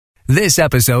This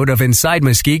episode of Inside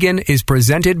Muskegon is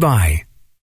presented by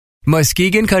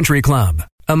Muskegon Country Club,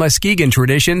 a Muskegon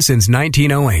tradition since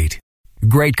 1908.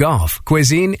 Great golf,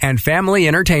 cuisine, and family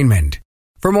entertainment.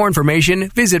 For more information,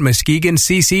 visit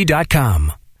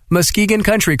MuskegonCC.com. Muskegon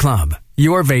Country Club,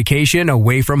 your vacation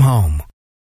away from home.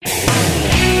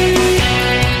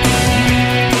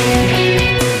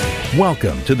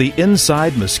 Welcome to the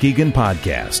Inside Muskegon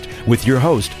podcast with your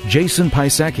host, Jason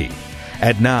Pisecki.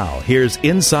 And now, here's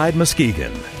Inside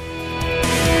Muskegon.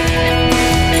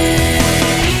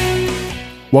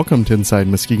 Welcome to Inside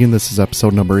Muskegon. This is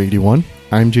episode number 81.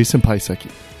 I'm Jason Pisecki.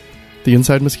 The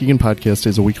Inside Muskegon podcast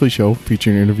is a weekly show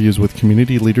featuring interviews with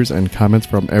community leaders and comments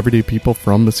from everyday people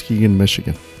from Muskegon,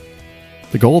 Michigan.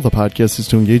 The goal of the podcast is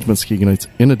to engage Muskegonites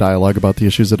in a dialogue about the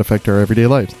issues that affect our everyday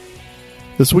lives.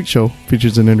 This week's show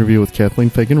features an interview with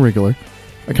Kathleen Fagan-Rigler,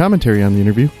 a commentary on the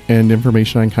interview, and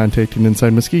information on contacting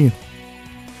Inside Muskegon.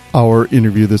 Our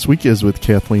interview this week is with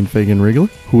Kathleen Fagan-Rigler,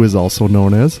 who is also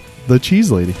known as the Cheese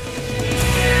Lady.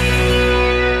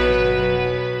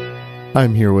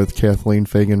 I'm here with Kathleen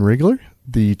Fagan-Rigler,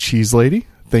 the Cheese Lady.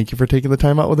 Thank you for taking the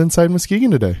time out with Inside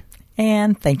Muskegon today.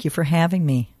 And thank you for having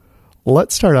me.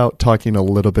 Let's start out talking a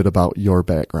little bit about your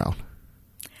background.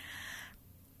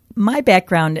 My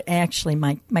background, actually,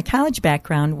 my college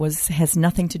background has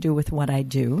nothing to do with what I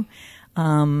do.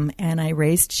 And I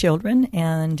raised children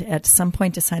and at some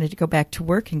point decided to go back to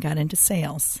work and got into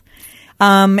sales. In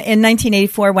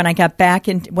 1984, when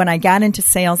I got into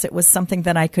sales, it was something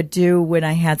that I could do when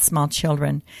I had small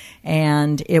children.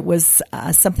 And it was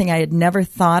something I had never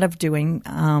thought of doing.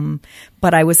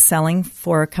 But I was selling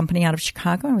for a company out of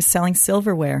Chicago. I was selling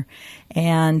silverware.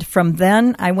 And from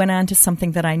then, I went on to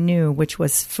something that I knew, which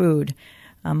was food.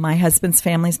 My husband's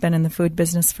family's been in the food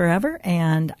business forever,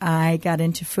 and I got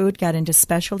into food, got into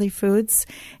specialty foods,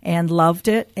 and loved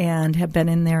it, and have been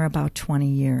in there about 20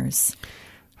 years.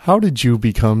 How did you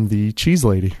become the Cheese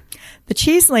Lady? The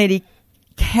Cheese Lady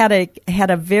had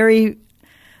a very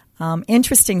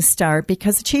interesting start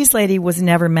because the Cheese Lady was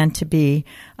never meant to be.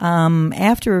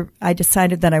 After I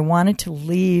decided that I wanted to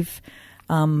leave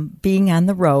being on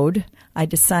the road, I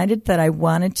decided that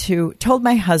told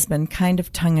my husband kind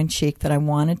of tongue-in-cheek that I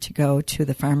wanted to go to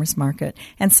the farmer's market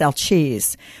and sell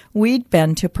cheese. We'd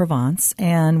been to Provence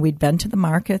and we'd been to the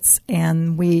markets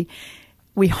and we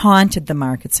haunted the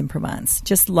markets in Provence,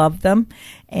 just loved them.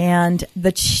 And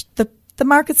the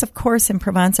markets, of course, in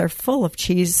Provence are full of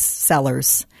cheese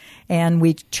sellers. And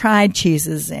we tried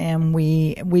cheeses and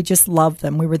we just loved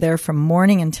them. We were there from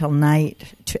morning until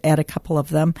night at a couple of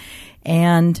them.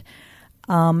 And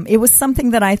it was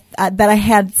something that I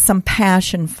had some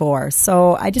passion for.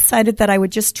 So I decided that I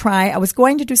would just try. I was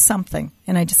going to do something,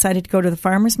 and I decided to go to the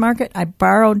farmer's market. I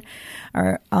borrowed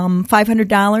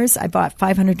 $500. I bought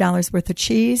 $500 worth of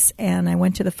cheese, and I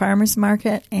went to the farmer's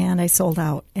market, and I sold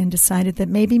out and decided that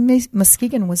maybe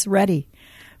Muskegon was ready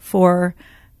for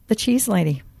the Cheese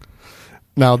Lady.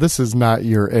 Now, this is not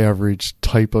your average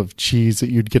type of cheese that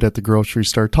you'd get at the grocery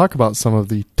store. Talk about some of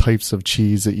the types of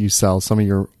cheese that you sell, some of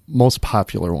your most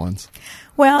popular ones.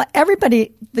 Well,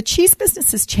 the cheese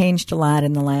business has changed a lot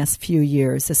in the last few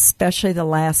years, especially the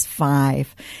last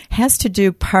 5. Has to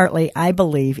do partly, I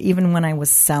believe, even when I was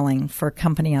selling for a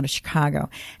company out of Chicago,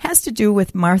 has to do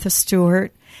with Martha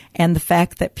Stewart and the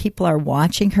fact that people are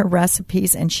watching her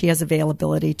recipes and she has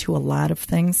availability to a lot of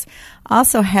things.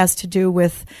 Also has to do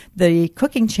with the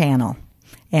cooking channel.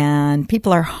 And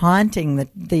people are haunting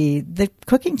the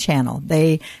cooking channel.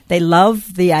 They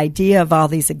love the idea of all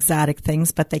these exotic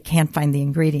things, but they can't find the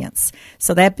ingredients.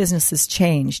 So that business has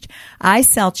changed. I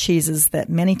sell cheeses that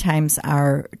many times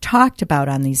are talked about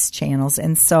on these channels,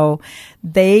 and so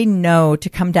they know to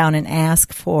come down and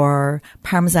ask for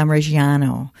Parmesan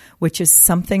Reggiano, which is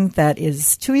something that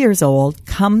is 2 years old,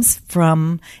 comes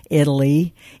from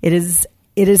Italy. It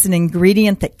is an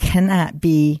ingredient that cannot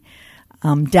be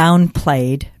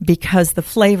downplayed because the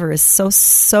flavor is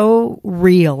so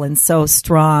real and so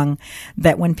strong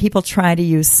that when people try to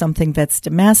use something that's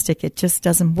domestic, it just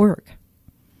doesn't work.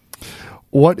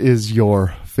 What is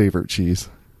your favorite cheese?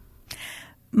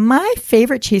 My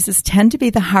favorite cheeses tend to be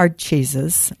the hard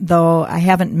cheeses, though I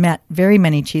haven't met very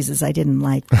many cheeses I didn't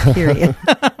like, period.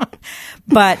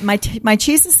 But my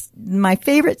favorites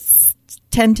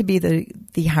tend to be the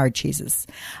hard cheeses.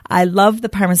 I love the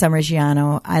Parmesan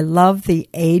Reggiano. I love the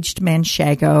aged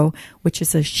Manchego, which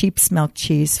is a sheep's milk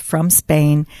cheese from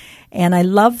Spain. And I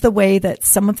love the way that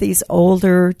some of these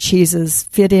older cheeses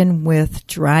fit in with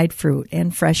dried fruit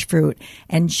and fresh fruit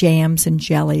and jams and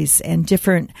jellies and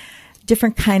different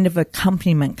kind of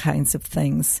accompaniment kinds of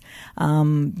things.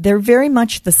 They're very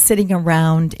much the sitting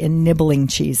around and nibbling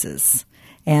cheeses.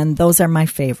 And those are my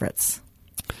favorites.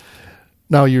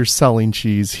 Now you're selling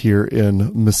cheese here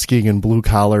in Muskegon, blue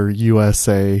collar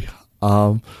USA.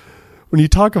 When you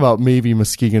talk about maybe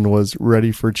Muskegon was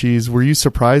ready for cheese, were you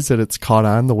surprised that it's caught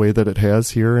on the way that it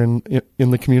has here in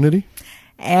the community?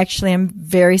 Actually, I'm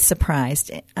very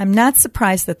surprised. I'm not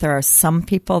surprised that there are some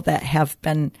people that have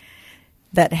been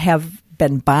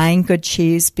buying good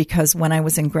cheese, because when I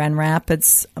was in Grand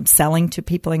Rapids, selling to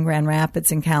people in Grand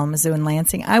Rapids and Kalamazoo and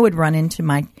Lansing, I would run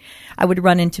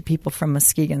into people from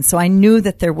Muskegon. So I knew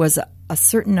that there was a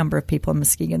certain number of people in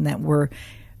Muskegon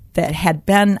that had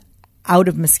been out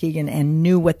of Muskegon and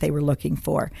knew what they were looking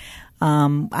for.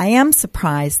 I am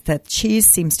surprised that cheese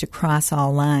seems to cross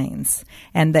all lines,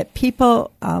 and that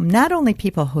people, not only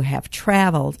people who have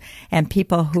traveled and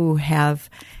people who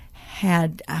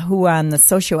who on the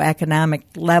socioeconomic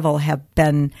level have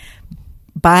been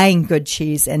buying good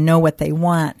cheese and know what they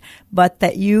want, but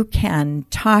that you can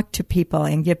talk to people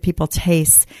and give people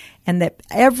tastes, and that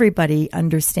everybody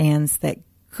understands that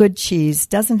good cheese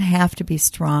doesn't have to be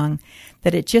strong,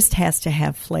 that it just has to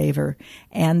have flavor,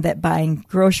 and that buying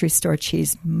grocery store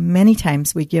cheese, many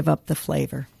times we give up the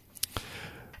flavor.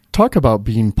 Talk about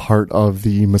being part of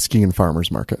the Muskegon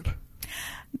Farmers Market.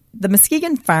 The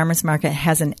Muskegon Farmers Market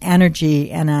has an energy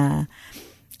and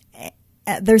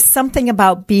there's something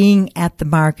about being at the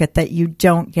market that you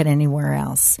don't get anywhere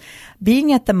else.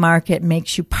 Being at the market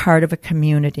makes you part of a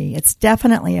community. It's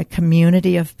definitely a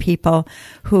community of people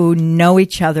who know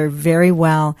each other very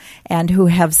well and who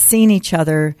have seen each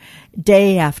other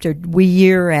day after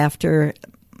year after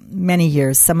many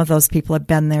years. Some of those people have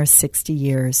been there 60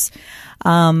 years.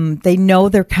 They know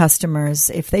their customers.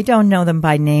 If they don't know them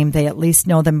by name, they at least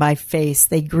know them by face.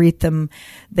 They greet them.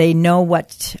 They know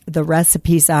what the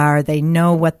recipes are. They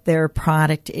know what their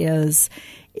product is.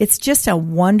 It's just a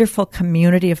wonderful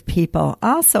community of people.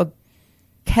 Also,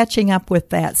 catching up with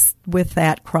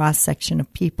that cross section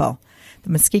of people. The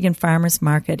Muskegon Farmers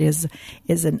Market is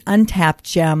an untapped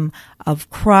gem of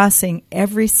crossing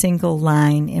every single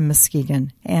line in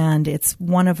Muskegon, and it's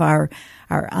one of our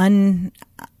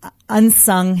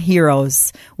unsung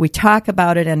heroes. We talk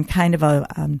about it in kind of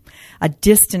a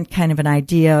distant kind of an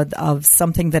idea of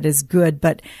something that is good,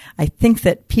 but I think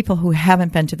that people who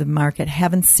haven't been to the market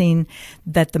haven't seen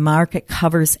that the market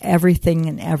covers everything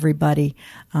and everybody,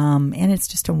 and it's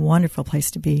just a wonderful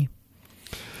place to be.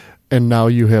 And now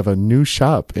you have a new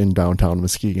shop in downtown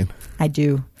Muskegon. I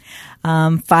do.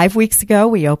 5 weeks ago,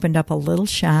 we opened up a little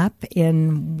shop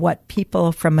in what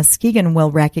people from Muskegon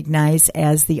will recognize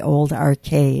as the old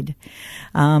arcade.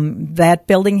 That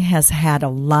building has had a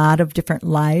lot of different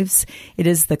lives. It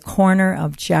is the corner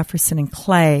of Jefferson and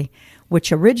Clay,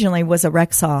 which originally was a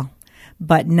Rexall.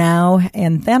 But now,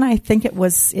 and then I think it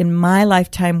was in my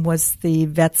lifetime was the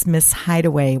Vets Miss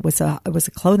Hideaway. It was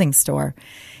a clothing store.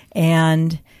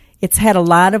 And it's had a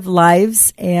lot of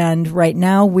lives, and right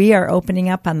now we are opening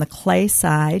up on the Clay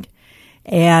side,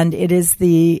 and it is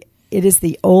the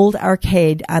old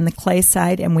arcade on the Clay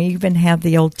side, and we even have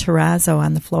the old terrazzo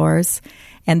on the floors,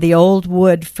 and the old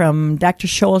wood from Dr.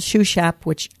 Scholl's shoe shop,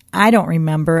 which I don't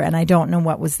remember, and I don't know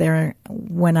what was there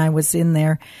when I was in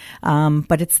there,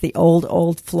 but it's the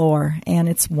old floor, and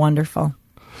it's wonderful.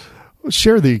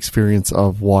 Share the experience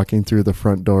of walking through the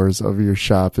front doors of your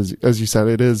shop. As you said,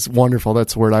 it is wonderful.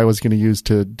 That's the word I was going to use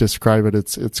to describe it.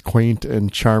 It's quaint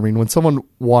and charming. When someone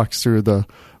walks through the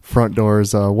front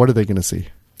doors, what are they going to see?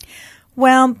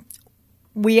 Well,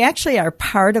 we actually are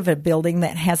part of a building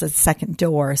that has a second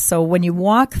door. So when you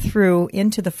walk through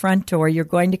into the front door, you're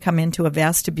going to come into a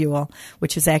vestibule,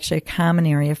 which is actually a common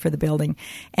area for the building.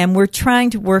 And we're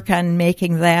trying to work on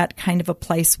making that kind of a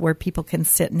place where people can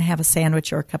sit and have a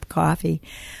sandwich or a cup of coffee.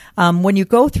 When you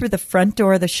go through the front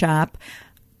door of the shop,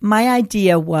 my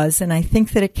idea was, and I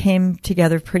think that it came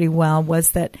together pretty well,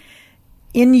 was that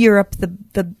in Europe,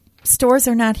 the stores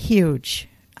are not huge.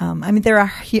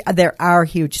 There are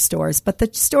huge stores, but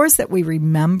the stores that we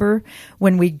remember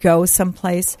when we go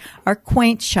someplace are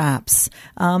quaint shops.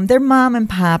 They're mom and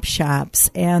pop shops,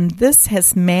 and this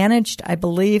has managed, I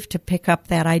believe, to pick up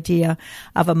that idea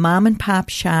of a mom and pop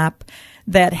shop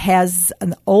that has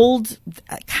an old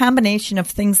combination of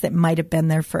things that might have been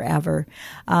there forever.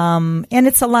 And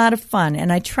it's a lot of fun,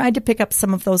 and I tried to pick up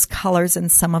some of those colors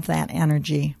and some of that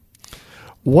energy.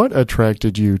 What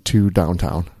attracted you to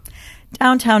downtown?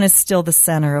 Downtown is still the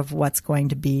center of what's going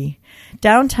to be.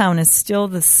 Downtown is still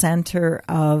the center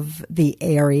of the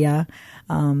area.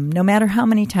 No matter how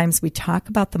many times we talk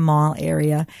about the mall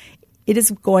area, it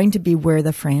is going to be where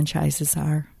the franchises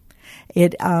are.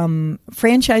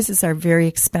 Franchises are very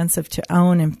expensive to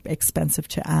own and expensive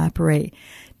to operate.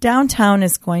 Downtown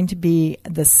is going to be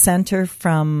the center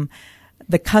from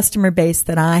the customer base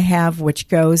that I have, which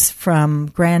goes from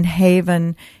Grand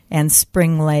Haven and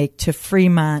Spring Lake to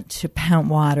Fremont to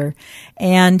Pentwater,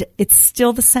 and it's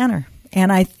still the center.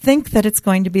 And I think that it's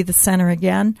going to be the center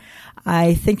again.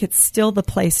 I think it's still the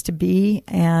place to be,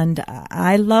 and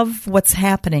I love what's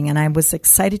happening, and I was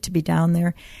excited to be down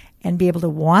there and be able to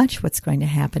watch what's going to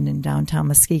happen in downtown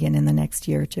Muskegon in the next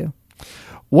year or two.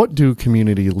 What do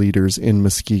community leaders in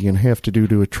Muskegon have to do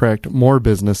to attract more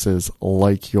businesses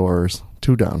like yours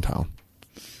to downtown?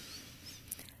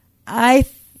 I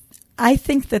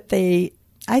think that they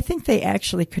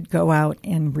actually could go out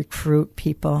and recruit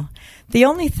people. The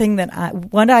only thing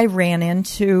what I ran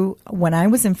into when I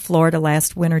was in Florida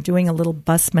last winter doing a little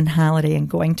busman holiday and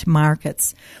going to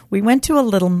markets, we went to a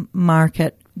little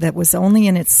market that was only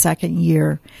in its second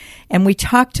year, and we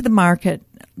talked to the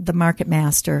market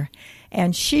master,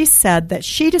 and she said that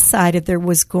she decided there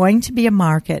was going to be a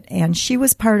market, and she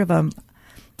was part of a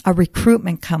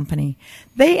recruitment company.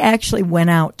 They actually went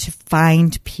out to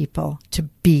find people to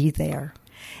be there.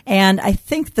 And I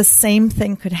think the same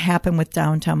thing could happen with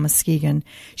downtown Muskegon.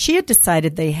 She had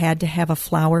decided they had to have a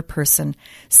flower person.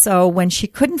 So when she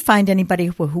couldn't find anybody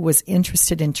who was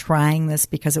interested in trying this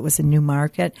because it was a new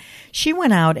market, she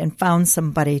went out and found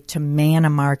somebody to man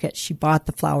a market. She bought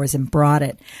the flowers and brought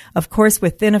it. Of course,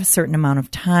 within a certain amount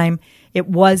of time, it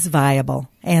was viable,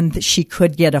 and she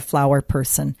could get a flower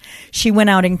person. She went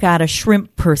out and got a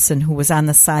shrimp person who was on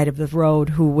the side of the road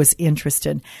who was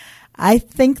interested. I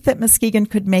think that Muskegon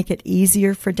could make it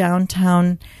easier for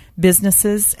downtown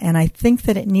businesses, and I think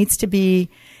that it needs to be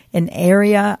an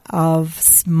area of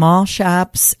small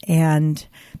shops and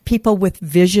people with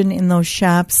vision in those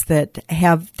shops that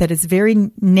is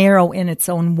very narrow in its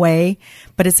own way,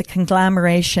 but it's a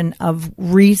conglomeration of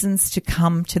reasons to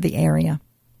come to the area.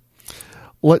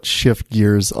 Let's shift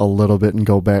gears a little bit and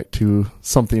go back to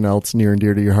something else near and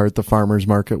dear to your heart, the farmers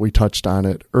market. We touched on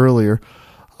it earlier.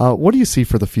 What do you see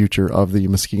for the future of the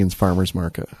Muskegon's farmers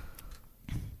market?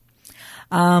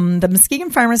 The Muskegon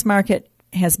farmers market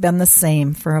has been the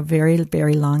same for a very,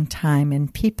 very long time,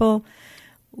 and people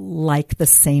like the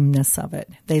sameness of it.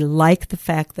 They like the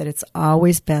fact that it's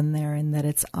always been there and that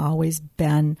it's always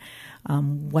been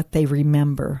what they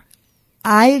remember.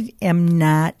 I am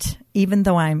not, even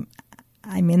though I'm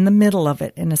in the middle of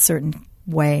it in a certain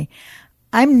way,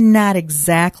 I'm not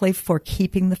exactly for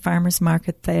keeping the farmers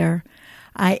market there.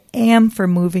 I am for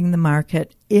moving the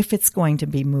market if it's going to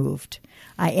be moved.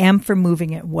 I am for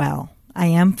moving it well. I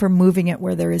am for moving it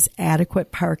where there is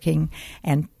adequate parking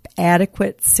and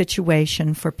adequate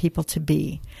situation for people to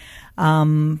be.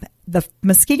 The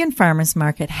Muskegon Farmers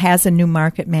Market has a new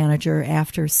market manager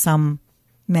after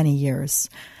many years.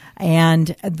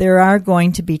 And there are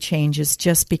going to be changes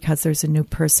just because there's a new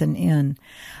person in.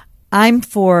 I'm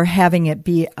for having it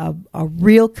be a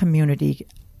real community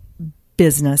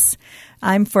business.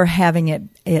 I'm for having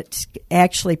it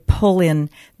actually pull in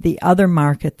the other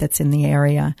market that's in the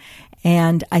area.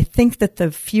 And I think that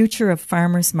the future of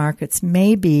farmers markets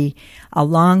may be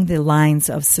along the lines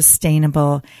of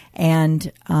sustainable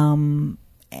and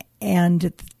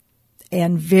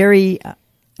very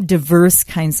diverse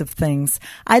kinds of things.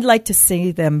 I'd like to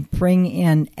see them bring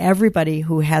in everybody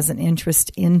who has an interest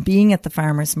in being at the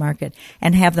farmers market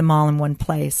and have them all in one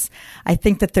place. I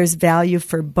think that there's value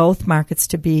for both markets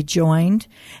to be joined,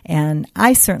 and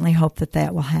I certainly hope that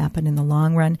that will happen in the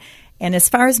long run. And as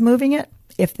far as moving it,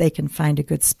 if they can find a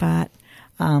good spot,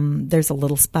 there's a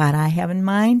little spot I have in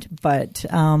mind, but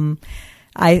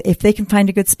if they can find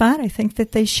a good spot, I think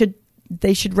that they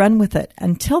should run with it.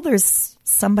 Until there's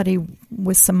somebody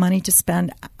with some money to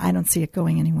spend, I don't see it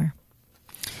going anywhere.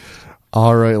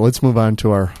 All right, let's move on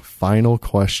to our final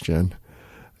question.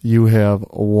 You have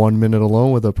 1 minute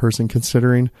alone with a person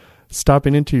considering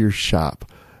stopping into your shop.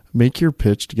 Make your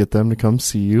pitch to get them to come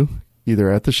see you,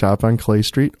 either at the shop on Clay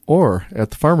Street or at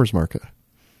the farmers market.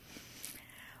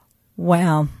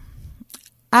 Well,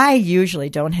 I usually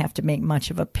don't have to make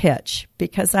much of a pitch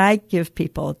because I give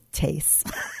people tastes.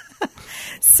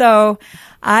 So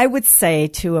I would say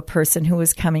to a person who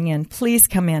is coming in, please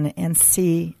come in and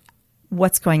see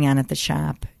what's going on at the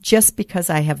shop. Just because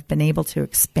I have been able to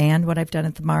expand what I've done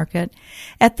at the market.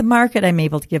 At the market, I'm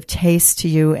able to give taste to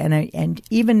you. And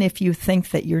even if you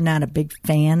think that you're not a big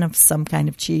fan of some kind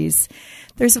of cheese,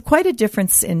 there's quite a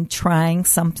difference in trying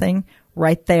something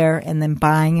right there and then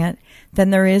buying it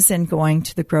than there is in going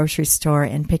to the grocery store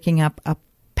and picking up a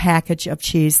package of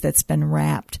cheese that's been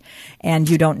wrapped and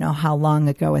you don't know how long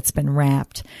ago it's been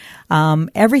wrapped.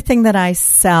 Everything that I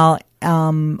sell,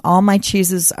 all my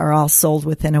cheeses are all sold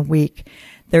within a week.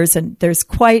 There's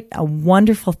quite a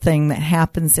wonderful thing that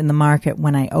happens in the market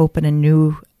when I open a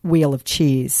new wheel of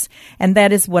cheese. And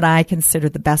that is what I consider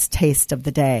the best taste of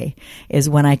the day, is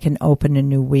when I can open a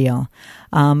new wheel.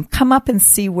 Come up and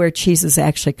see where cheeses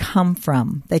actually come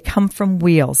from. They come from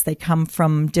wheels. They come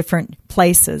from different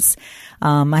places.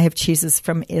 I have cheeses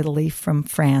from Italy, from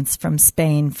France, from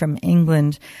Spain, from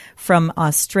England, from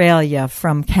Australia,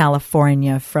 from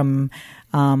California, from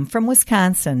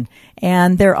Wisconsin,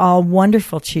 and they're all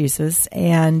wonderful cheeses,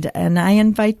 and I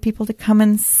invite people to come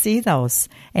and see those,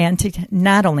 and to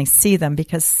not only see them,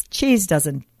 because cheese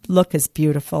doesn't look as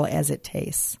beautiful as it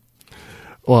tastes.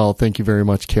 Well, thank you very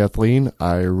much, Kathleen.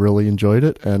 I really enjoyed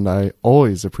it, and I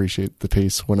always appreciate the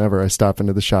taste whenever I stop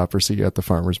into the shop or see you at the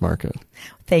farmer's market.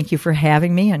 Thank you for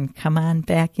having me, and come on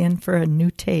back in for a new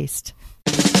taste.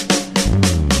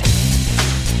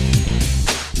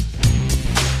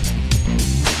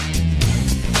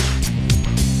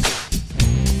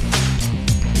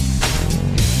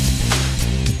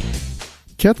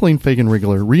 Kathleen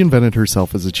Fagan-Rigler reinvented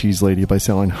herself as a cheese lady by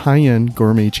selling high-end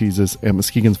gourmet cheeses at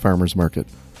Muskegon's Farmers Market.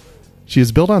 She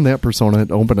has built on that persona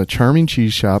to open a charming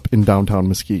cheese shop in downtown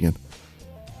Muskegon.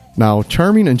 Now,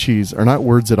 charming and cheese are not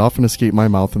words that often escape my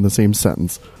mouth in the same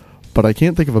sentence, but I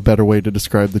can't think of a better way to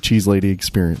describe the cheese lady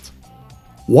experience.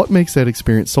 What makes that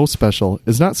experience so special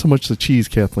is not so much the cheese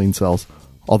Kathleen sells,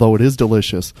 although it is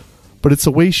delicious, but it's the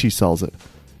way she sells it.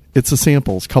 It's the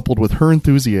samples coupled with her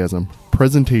enthusiasm,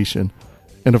 presentation,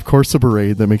 and of course the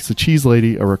beret that makes the cheese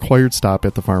lady a required stop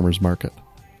at the farmer's market.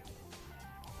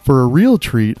 For a real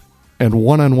treat and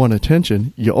one-on-one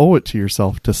attention, you owe it to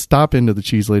yourself to stop into the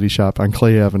cheese lady shop on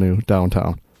Clay Avenue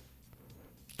downtown.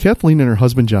 Kathleen and her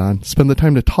husband John spend the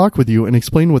time to talk with you and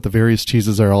explain what the various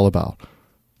cheeses are all about.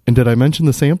 And did I mention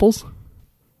the samples?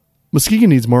 Muskegon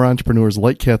needs more entrepreneurs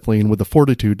like Kathleen with the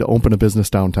fortitude to open a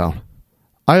business downtown.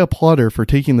 I applaud her for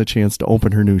taking the chance to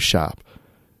open her new shop.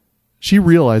 She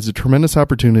realized a tremendous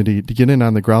opportunity to get in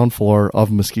on the ground floor of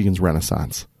Muskegon's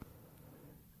Renaissance.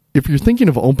 If you're thinking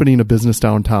of opening a business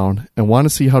downtown and want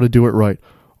to see how to do it right,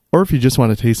 or if you just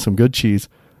want to taste some good cheese,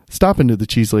 stop into the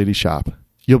Cheese Lady shop.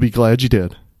 You'll be glad you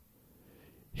did.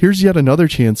 Here's yet another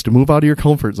chance to move out of your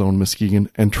comfort zone, Muskegon,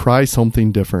 and try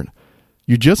something different.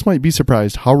 You just might be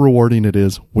surprised how rewarding it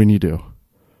is when you do.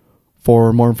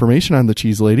 For more information on the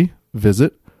Cheese Lady,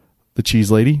 visit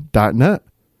thecheeselady.net.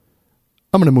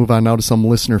 I'm going to move on now to some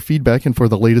listener feedback, and for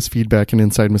the latest feedback in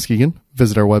Inside Muskegon,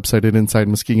 visit our website at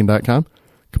InsideMuskegon.com.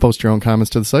 You can post your own comments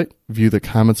to the site, view the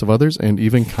comments of others, and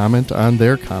even comment on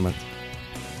their comments.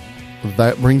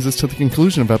 That brings us to the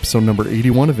conclusion of episode number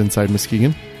 81 of Inside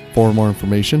Muskegon. For more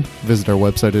information, visit our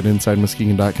website at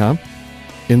InsideMuskegon.com.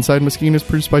 Inside Muskegon is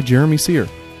produced by Jeremy Sear.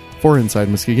 For Inside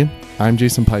Muskegon, I'm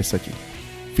Jason Pisecki.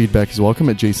 Feedback is welcome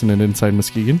at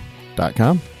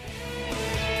jason@InsideMuskegon.com.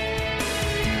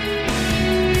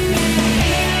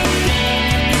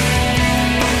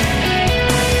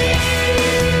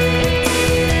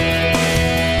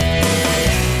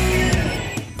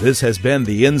 This has been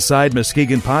the Inside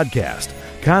Muskegon podcast.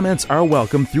 Comments are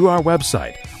welcome through our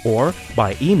website or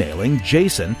by emailing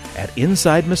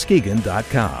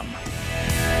jason@InsideMuskegon.com.